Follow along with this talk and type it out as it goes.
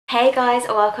Hey guys,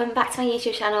 welcome back to my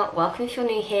YouTube channel. Welcome if you're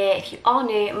new here. If you are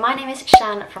new, my name is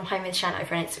Shan from HomeWithShan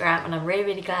over on Instagram, and I'm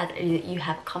really glad that you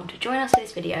have come to join us for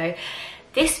this video.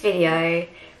 This video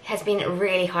has been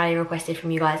really highly requested from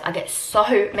you guys. I get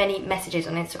so many messages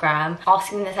on Instagram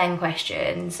asking the same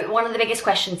questions. One of the biggest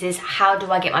questions is, how do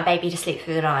I get my baby to sleep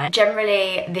through the night?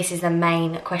 Generally, this is the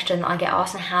main question that I get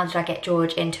asked, and how did I get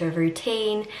George into a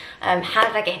routine? How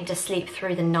did I get him to sleep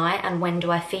through the night, and when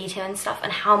do I feed him and stuff,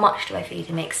 and how much do I feed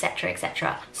him, etc,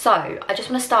 etc. So I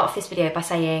just want to start off this video by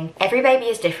saying every baby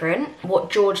is different. What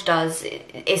George does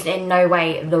is in no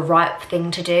way the right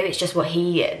thing to do. It's just what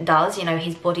he does, you know,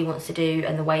 his body wants to do,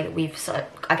 and the way that we've sort of,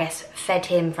 I guess, fed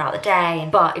him throughout the day.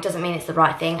 But it doesn't mean it's the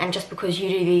right thing, and just because you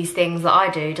do these things that I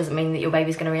do doesn't mean that your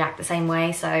baby's going to react the same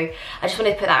way. So I just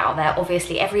wanted to put that out there.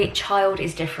 Obviously every child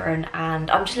is different, and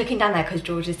I'm just looking down there because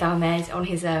George is down there on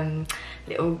his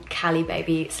little Cali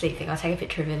baby sleep thing. I'll take a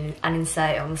picture of him and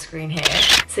insert it on the screen here.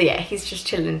 So yeah, he's just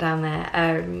chilling down there.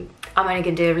 I'm only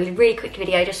going to do a really quick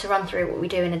video just to run through what we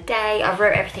do in a day. I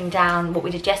wrote everything down, what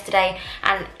we did yesterday,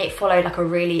 and it followed like a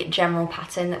really general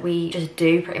pattern that we just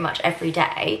do pretty much every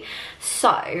day.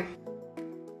 So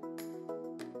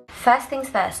first things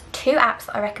first, 2 apps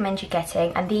that I recommend you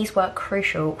getting, and these were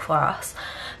crucial for us.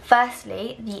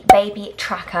 Firstly, the Baby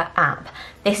Tracker app.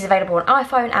 This is available on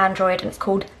iPhone, Android, and it's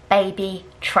called Baby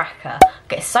Tracker. I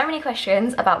get so many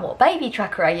questions about what Baby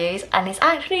Tracker I use, and it's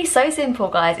actually so simple,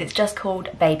 guys. It's just called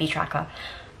Baby Tracker.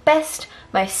 Best,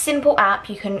 most simple app.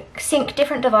 You can sync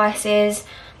different devices.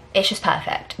 It's just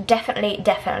perfect. Definitely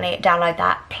download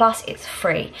that. Plus, it's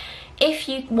free. If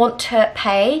you want to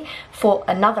pay for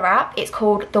another app, it's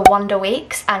called the Wonder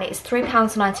Weeks, and it's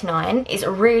 £3.99. It's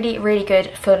really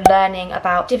good for learning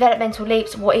about developmental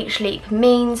leaps, what each leap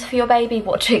means for your baby,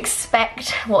 what to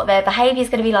expect, what their behaviour is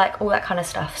going to be like, all that kind of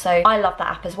stuff. So I love that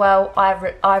app as well.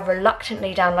 I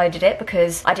reluctantly downloaded it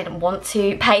because I didn't want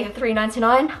to pay the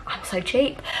 £3.99. I'm so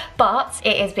cheap, but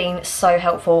it has been so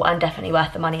helpful and definitely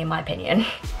worth the money in my opinion.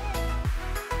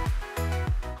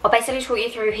 I'll basically talk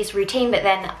you through his routine, but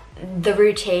then the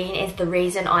routine is the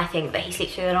reason I think that he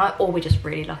sleeps through the night, or we're just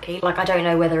really lucky. Like, I don't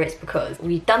know whether it's because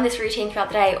we've done this routine throughout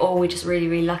the day or we're just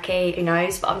really lucky, who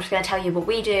knows, but I'm just going to tell you what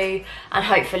we do, and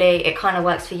hopefully it kind of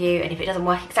works for you. And if it doesn't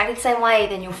work exactly the same way,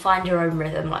 then you'll find your own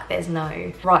rhythm. Like, there's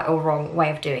no right or wrong way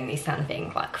of doing these kind of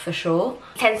things, like, for sure.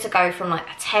 It tends to go from like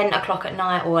 10 o'clock at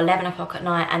night or 11 o'clock at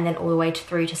night, and then all the way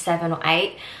through to 7 or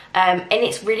 8. And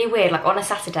it's really weird, like on a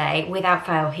Saturday, without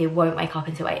fail, he won't wake up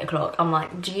until 8 o'clock. I'm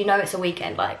like, do you know it's a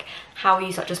weekend? Like, how are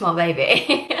you such a smart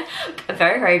baby? I'm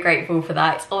very grateful for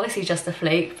that. It's obviously just a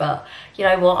fluke, but you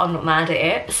know what, I'm not mad at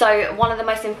it. So one of the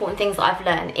most important things that I've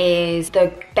learned is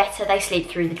the better they sleep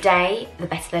through the day, the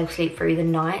better they'll sleep through the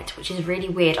night, which is really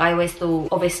weird. I always thought,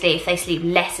 obviously, if they sleep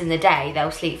less in the day,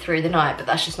 they'll sleep through the night, but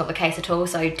that's just not the case at all.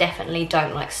 So definitely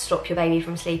don't like stop your baby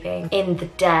from sleeping in the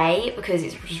day, because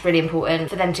it's just really important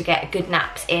for them to get good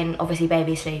naps in. Obviously,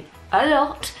 babies sleep a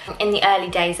lot. In the early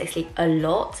days, they sleep a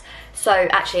lot. So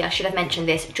actually, I should have mentioned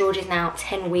this. George is now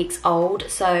 10 weeks old.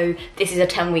 So this is a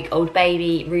 10-week-old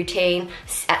baby routine.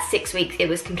 At 6 weeks, it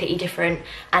was completely different.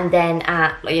 And then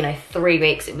at, you know, 3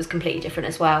 weeks, it was completely different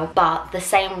as well. But the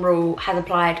same rule has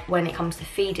applied when it comes to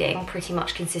feeding pretty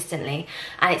much consistently.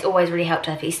 And it's always really helped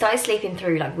her. He started sleeping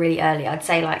through like really early. I'd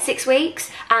say like 6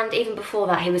 weeks. And even before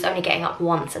that, he was only getting up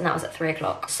once, and that was at 3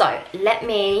 o'clock. So let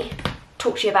me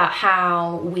talk to you about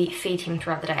how we feed him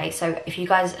throughout the day. So if you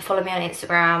guys follow me on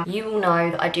Instagram, you will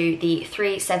know that I do the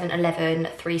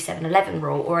 3-7-11 3-7-11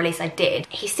 rule, or at least I did.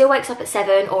 He still wakes up at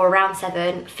 7 or around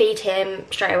 7, feed him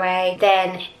straight away,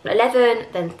 then 11,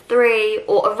 then 3,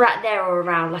 or right there or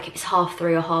around, like if it's 3:30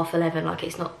 or 11:30, like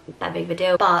it's not that big of a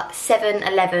deal. But 7,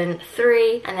 11,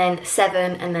 3, and then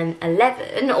 7, and then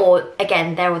 11, or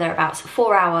again there or thereabouts,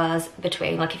 4 hours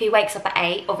between. Like if he wakes up at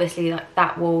 8, obviously like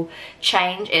that will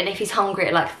change, and if he's hungry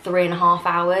at like 3.5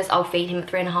 hours, I'll feed him at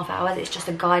 3.5 hours. It's just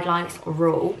a guideline, it's not a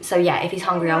rule. So yeah, if he's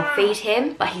hungry, I'll feed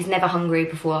him, but he's never hungry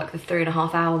before like the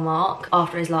 3.5 hour mark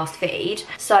after his last feed.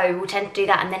 So we'll tend to do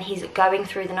that, and then he's going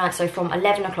through the night. So from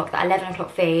 11 o'clock, that 11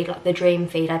 o'clock feed, like the dream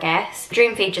feed, I guess.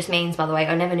 Dream feed just means, by the way,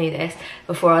 I never knew this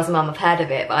before I was a mum. I've heard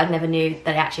of it, but I never knew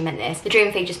that it actually meant this. The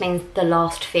dream feed just means the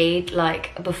last feed,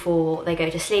 like before they go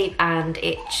to sleep, and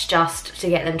it's just to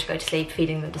get them to go to sleep,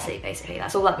 feeding them to sleep, basically.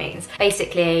 That's all that means.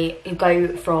 Basically, you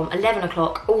go from 11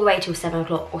 o'clock all the way till 7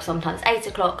 o'clock, or sometimes 8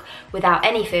 o'clock without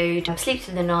any food, sleep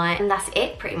through the night, and that's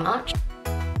it pretty much.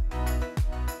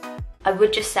 I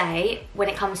would just say, when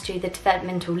it comes to the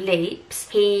developmental leaps,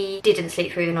 he didn't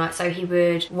sleep through the night, so he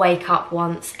would wake up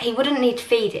once. He wouldn't need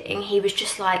feeding, he was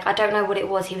just like, I don't know what it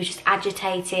was, he was just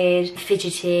agitated,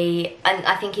 fidgety, and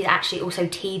I think he's actually also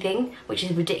teething, which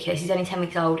is ridiculous. He's only 10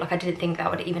 weeks old. Like, I didn't think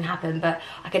that would even happen, but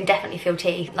I can definitely feel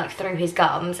teeth like through his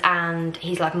gums, and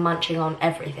he's like munching on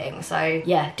everything. So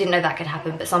yeah, didn't know that could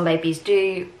happen, but some babies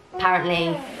do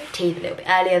apparently teeth a little bit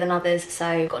earlier than others,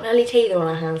 so got an early teether on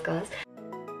our hands, guys.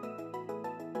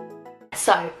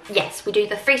 So yes, we do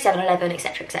the 3, 7, 11,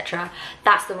 etc, etc.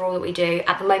 That's the rule that we do.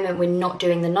 At the moment we're not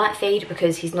doing the night feed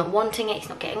because he's not wanting it, he's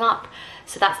not getting up,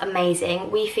 so that's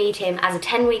amazing. We feed him as a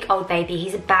 10-week-old baby.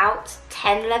 He's about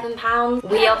 10, 11 pounds.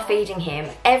 We are feeding him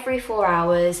every 4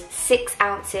 hours, 6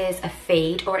 ounces of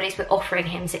feed, or at least we're offering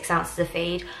him 6 ounces of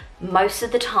feed. Most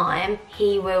of the time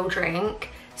he will drink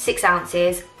 6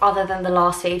 ounces, other than the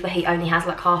last feed where he only has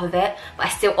like half of it, but I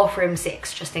still offer him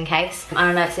 6 just in case.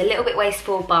 I know it's a little bit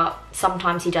wasteful, but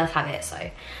sometimes he does have it,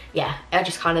 so yeah, I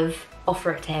just kind of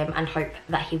offer it to him and hope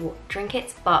that he will drink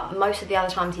it, but most of the other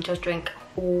times he does drink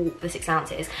all the 6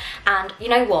 ounces. And you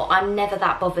know what, I'm never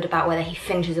that bothered about whether he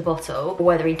finishes a bottle or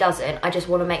whether he doesn't. I just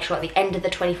want to make sure at the end of the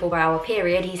 24-hour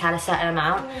period he's had a certain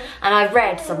amount. And I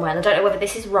read somewhere, and I don't know whether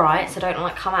this is right, so don't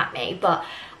like come at me, but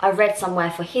I read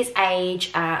somewhere for his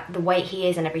age, the weight he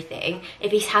is and everything,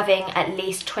 if he's having at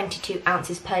least 22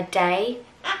 ounces per day,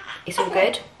 it's all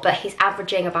good. But he's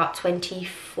averaging about between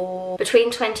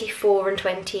 24 and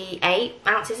 28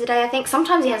 ounces a day, I think.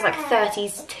 Sometimes he has like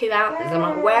 32 ounces. I'm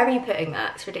like, where are you putting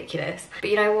that? It's ridiculous. But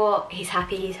you know what? He's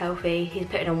happy, he's healthy, he's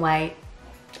putting on weight.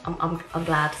 I'm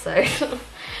glad, so.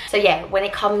 So yeah, when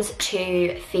it comes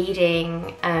to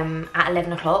feeding at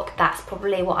 11 o'clock, that's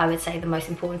probably what I would say the most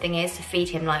important thing is, to feed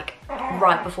him like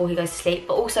right before he goes to sleep,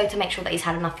 but also to make sure that he's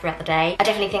had enough throughout the day. I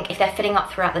definitely think if they're filling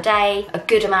up throughout the day, a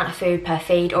good amount of food per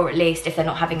feed, or at least if they're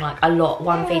not having like a lot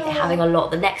one feed, they're having a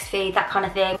lot the next feed, that kind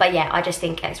of thing. But yeah, I just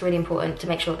think it's really important to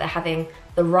make sure that they're having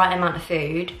the right amount of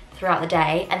food throughout the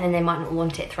day, and then they might not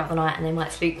want it throughout the night and they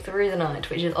might sleep through the night,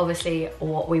 which is obviously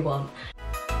what we want.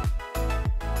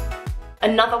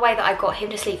 Another way that I got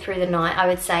him to sleep through the night, I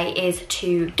would say, is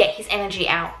to get his energy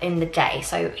out in the day.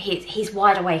 So he's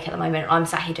wide awake at the moment. I'm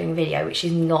sat here doing a video, which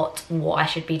is not what I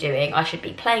should be doing. I should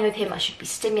be playing with him, I should be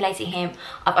stimulating him.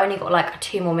 I've only got like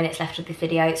 2 more minutes left of this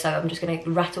video, so I'm just gonna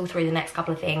rattle through the next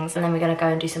couple of things, and then we're gonna go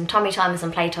and do some tummy time and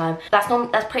some playtime. That's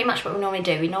pretty much what we normally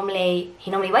do. He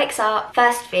normally wakes up,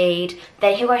 first feed,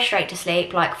 then he'll go straight to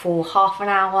sleep, like for half an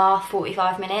hour,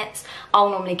 45 minutes.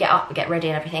 I'll normally get up and get ready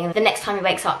and everything. And the next time he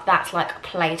wakes up, that's like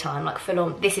playtime, like full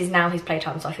on. This is now his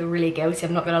playtime, so I feel really guilty,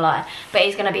 I'm not gonna lie. But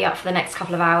he's gonna be up for the next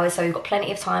couple of hours, so we've got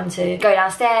plenty of time to go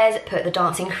downstairs, put the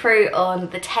dancing fruit on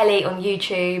the telly on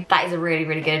YouTube. That is a really,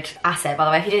 really good asset, by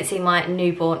the way. If you didn't see my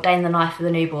newborn, day in the life of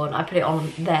the newborn, I put it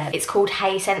on there. It's called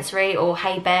Hey Sensory or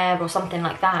Hey Bear or something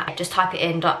like that. Just type it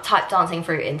in, type dancing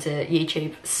fruit into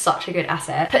YouTube. Such a good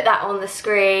asset. Put that on the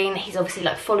screen. He's obviously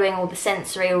like following all the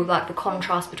sensory, all like the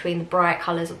contrast between the bright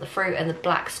colours of the fruit and the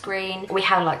black screen. We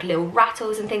have like little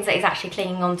rattles and things that he's actually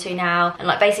clinging onto now, and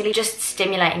like basically just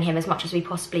stimulating him as much as we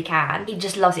possibly can. He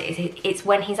just loves it. It's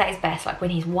when he's at his best, like when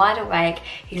he's wide awake,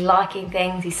 he's liking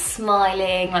things, he's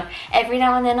smiling. Like every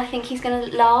now and then I think he's gonna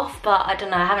laugh, but I don't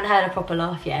know, I haven't heard a proper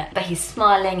laugh yet. But he's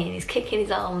smiling and he's kicking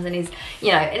his arms and he's,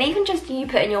 you know, and even just you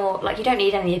putting your, like, you don't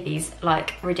need any of these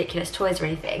like ridiculous toys or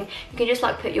anything. You can just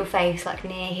like put your face like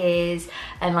near his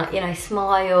and like, you know,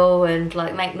 smile and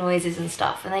like make noises and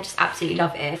stuff, and they just absolutely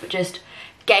love it. But just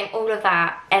getting all of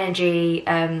that energy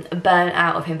burnt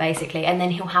out of him basically, and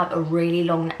then he'll have a really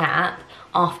long nap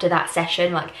after that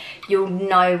session. Like you'll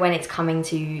know when it's coming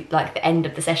to like the end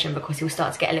of the session, because he'll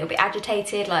start to get a little bit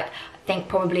agitated, like I think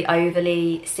probably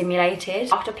overly stimulated.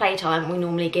 After playtime we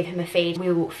normally give him a feed.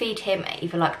 We will feed him at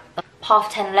either like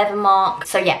half 10, 11 mark.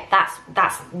 So yeah,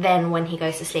 that's then when he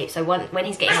goes to sleep. So when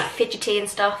he's getting like fidgety and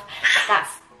stuff, that's,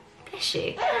 bless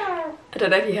you, I don't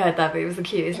know if you heard that, but it was the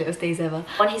cutest little sneeze ever.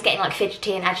 When he's getting like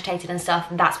fidgety and agitated and stuff,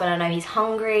 that's when I know he's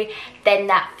hungry. Then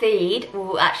that feed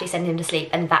will actually send him to sleep,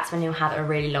 and that's when he'll have a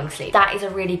really long sleep. That is a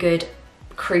really good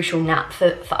crucial nap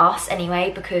for us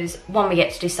anyway, because one, we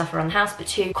get to do stuff around the house, but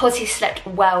two, because he's slept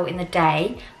well in the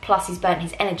day plus he's burnt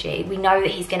his energy, we know that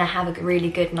he's gonna have a really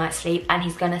good night's sleep, and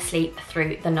he's gonna sleep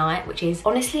through the night, which is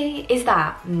honestly, is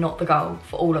that not the goal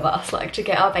for all of us, like to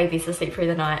get our babies to sleep through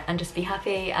the night and just be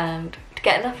happy and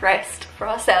get enough rest for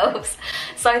ourselves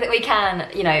so that we can,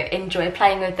 you know, enjoy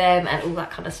playing with them and all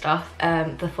that kind of stuff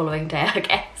the following day, I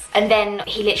guess. And then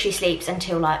he literally sleeps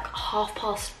until like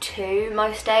 2:30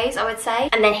 most days, I would say.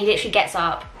 And then he literally gets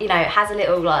up, you know, has a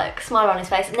little like smile on his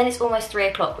face, and then it's almost 3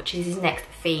 o'clock, which is his next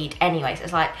feed anyway. So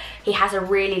it's like he has a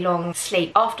really long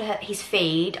sleep after his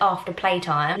feed, after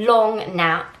playtime, long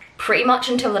nap, pretty much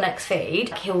until the next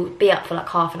feed. He'll be up for like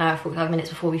half an hour, 45 minutes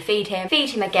before we feed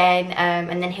him again,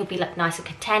 and then he'll be like nice and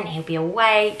content, he'll be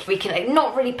awake. We can like,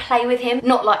 not really play with him,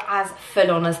 not like as full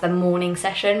on as the morning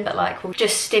session, but like we'll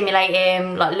just stimulate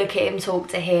him, like look at him, talk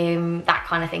to him, that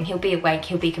kind of thing. He'll be awake,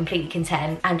 he'll be completely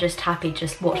content and just happy,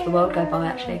 just watch the world go by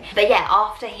actually. But yeah,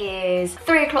 after his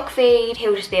 3 o'clock feed,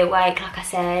 he'll just be awake, like I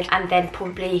said, and then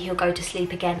probably he'll go to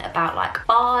sleep again about like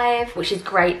 5, which is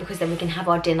great because then we can have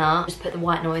our dinner, just put the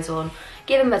white noise on,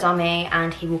 give him a dummy,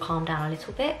 and he will calm down a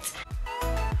little bit.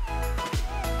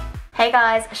 Hey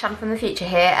guys, Shan from the future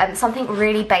here. Something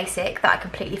really basic that I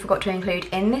completely forgot to include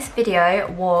in this video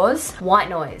was white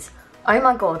noise. Oh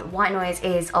my god, white noise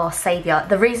is our saviour.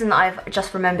 The reason that I've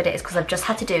just remembered it is because I've just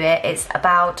had to do it. It's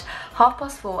about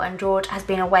 4:30 and George has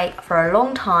been awake for a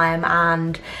long time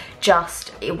and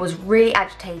it was really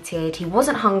agitated. He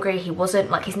wasn't hungry, he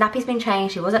wasn't like, his nappy's been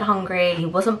changed, he wasn't hungry, he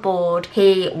wasn't bored,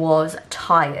 he was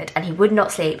tired and he would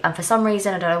not sleep. And for some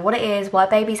reason, I don't know what it is, why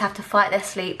babies have to fight their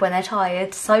sleep when they're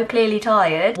tired, so clearly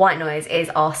tired. White noise is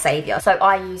our saviour. So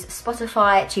I use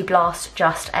Spotify to blast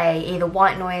just a either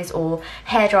white noise or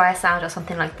hairdryer sound or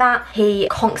something like that. He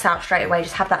conks out straight away,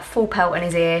 just have that full pelt in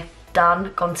his ear.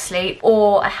 Done, gone to sleep.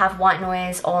 Or I have white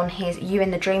noise on his You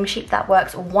in the Dream Sheep. That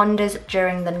works wonders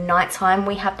during the night time.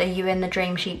 We have the You in the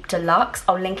Dream Sheep Deluxe.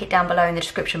 I'll link it down below in the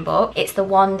description box. It's the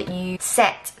one that you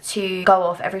set to go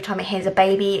off every time it hears a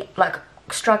baby like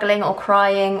struggling or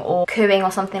crying or cooing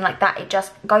or something like that. It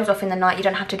just goes off in the night. You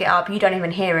don't have to get up, you don't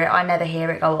even hear it. I never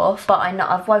hear it go off, but I know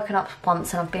I've woken up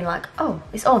once and I've been like, oh,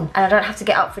 it's on, and I don't have to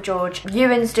get up for George.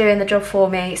 Ewan's doing the job for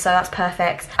me, so that's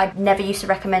perfect. I never used to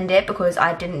recommend it because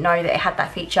I didn't know that it had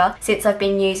that feature. Since I've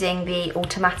been using the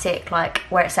automatic, like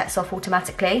where it sets off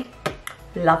automatically,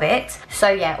 love it. So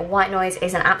yeah, white noise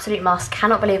is an absolute must.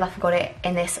 Cannot believe I forgot it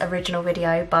in this original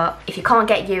video, but if you can't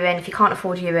get Ewan, if you can't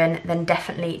afford Ewan, then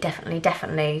definitely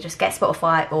just get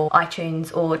Spotify or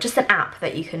iTunes or just an app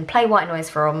that you can play white noise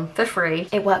from for free.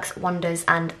 It works wonders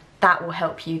and that will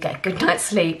help you get a good night's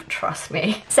sleep, trust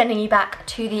me. Sending you back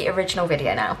to the original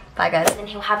video now. Bye guys. And then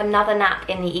he'll have another nap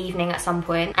in the evening at some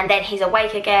point, and then he's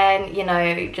awake again, you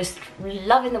know, just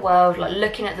loving the world, like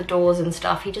looking at the doors and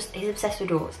stuff. He's obsessed with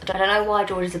doors. I don't know why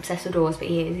George is obsessed with doors, but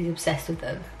he is. He's obsessed with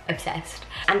them. Obsessed.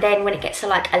 And then when it gets to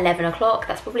like 11 o'clock,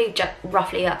 that's probably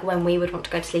roughly like when we would want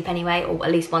to go to sleep anyway, or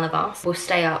at least one of us will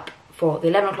stay up for the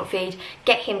 11 o'clock feed,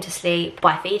 get him to sleep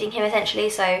by feeding him essentially.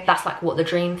 So that's like what the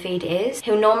dream feed is.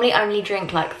 He'll normally only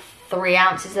drink like 3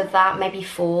 ounces of that, maybe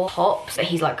 4 tops, but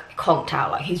he's like conked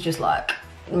out, like he's just like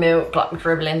milk like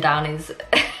dribbling down his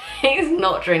he's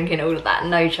not drinking all of that,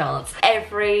 no chance.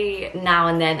 Every now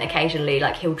and then, occasionally,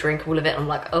 like he'll drink all of it and I'm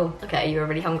like, oh, okay, you're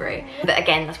really hungry. But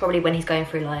again, that's probably when he's going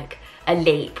through like a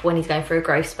leap, when he's going through a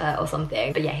growth spurt or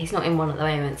something. But yeah, he's not in one at the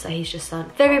moment, so he's just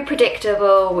very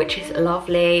predictable, which is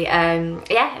lovely.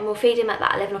 Yeah, and we'll feed him at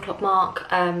that 11 o'clock mark.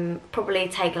 Probably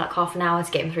take like half an hour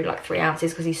to get him through like 3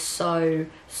 ounces because he's so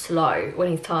slow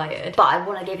when he's tired. But I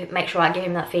want to make sure I give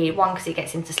him that feed, 1 because it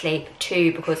gets him to sleep,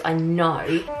 2 because I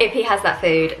know if he has that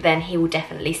food then he will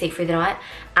definitely sleep through the night.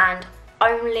 And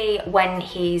only when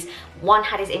he's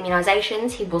had his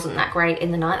immunisations, he wasn't that great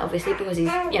in the night obviously because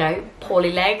he's, you know,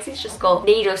 poorly legs, he's just got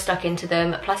needles stuck into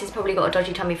them, plus he's probably got a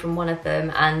dodgy tummy from one of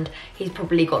them and he's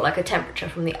probably got like a temperature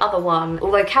from the other one,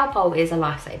 although Calpol is a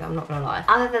lifesaver, I'm not gonna lie.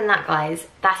 Other than that guys,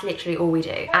 that's literally all we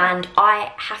do, and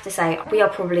I have to say we are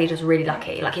probably just really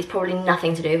lucky. Like it's probably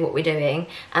nothing to do with what we're doing,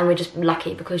 and we're just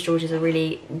lucky because George is a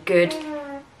really good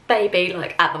baby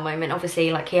like at the moment.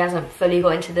 Obviously like he hasn't fully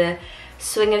got into the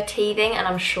swing of teething, and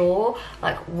I'm sure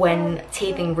like when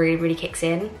teething really kicks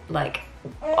in, like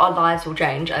our lives will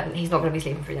change and he's not going to be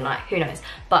sleeping through the night, who knows.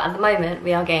 But at the moment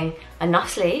we are getting enough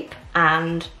sleep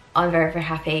and I'm very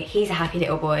happy. He's a happy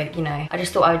little boy, you know. I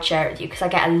just thought I would share it with you because I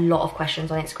get a lot of questions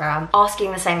on Instagram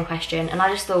asking the same question, and I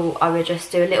just thought I would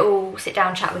just do a little sit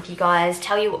down chat with you guys,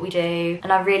 tell you what we do,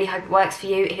 and I really hope it works for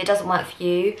you. If it doesn't work for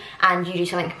you and you do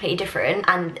something completely different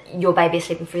and your baby is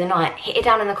sleeping through the night, hit it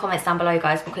down in the comments down below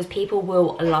guys, because people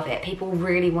will love it. People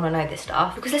really want to know this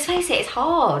stuff because let's face it, it's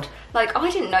hard. Like I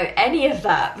didn't know any of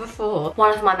that before.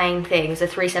 One of my main things, the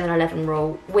 3-7-11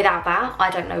 rule. Without that, I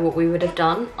don't know what we would have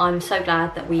done. I'm so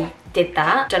glad that we did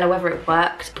that. Don't know whether it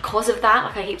worked because of that,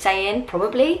 like I keep saying,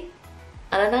 probably.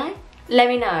 I don't know. Let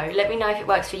me know if it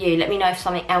works for you. Let me know if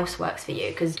something else works for you,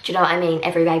 because do you know what I mean?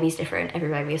 Every baby's different. Every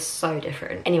baby is so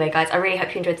different. Anyway guys, I really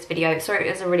hope you enjoyed this video. Sorry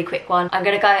it was a really quick one. I'm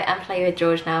gonna go and play with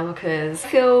George now because I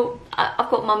feel I've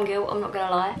got mum guilt, I'm not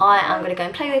gonna lie. I am gonna go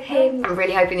and play with him. I'm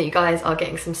really hoping that you guys are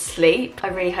getting some sleep. I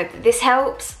really hope that this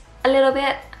helps a little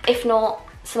bit. If not,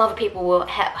 some other people will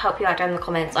help you out down in the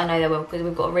comments. I know they will, because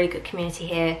we've got a really good community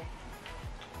here.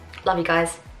 Love you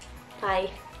guys. Bye.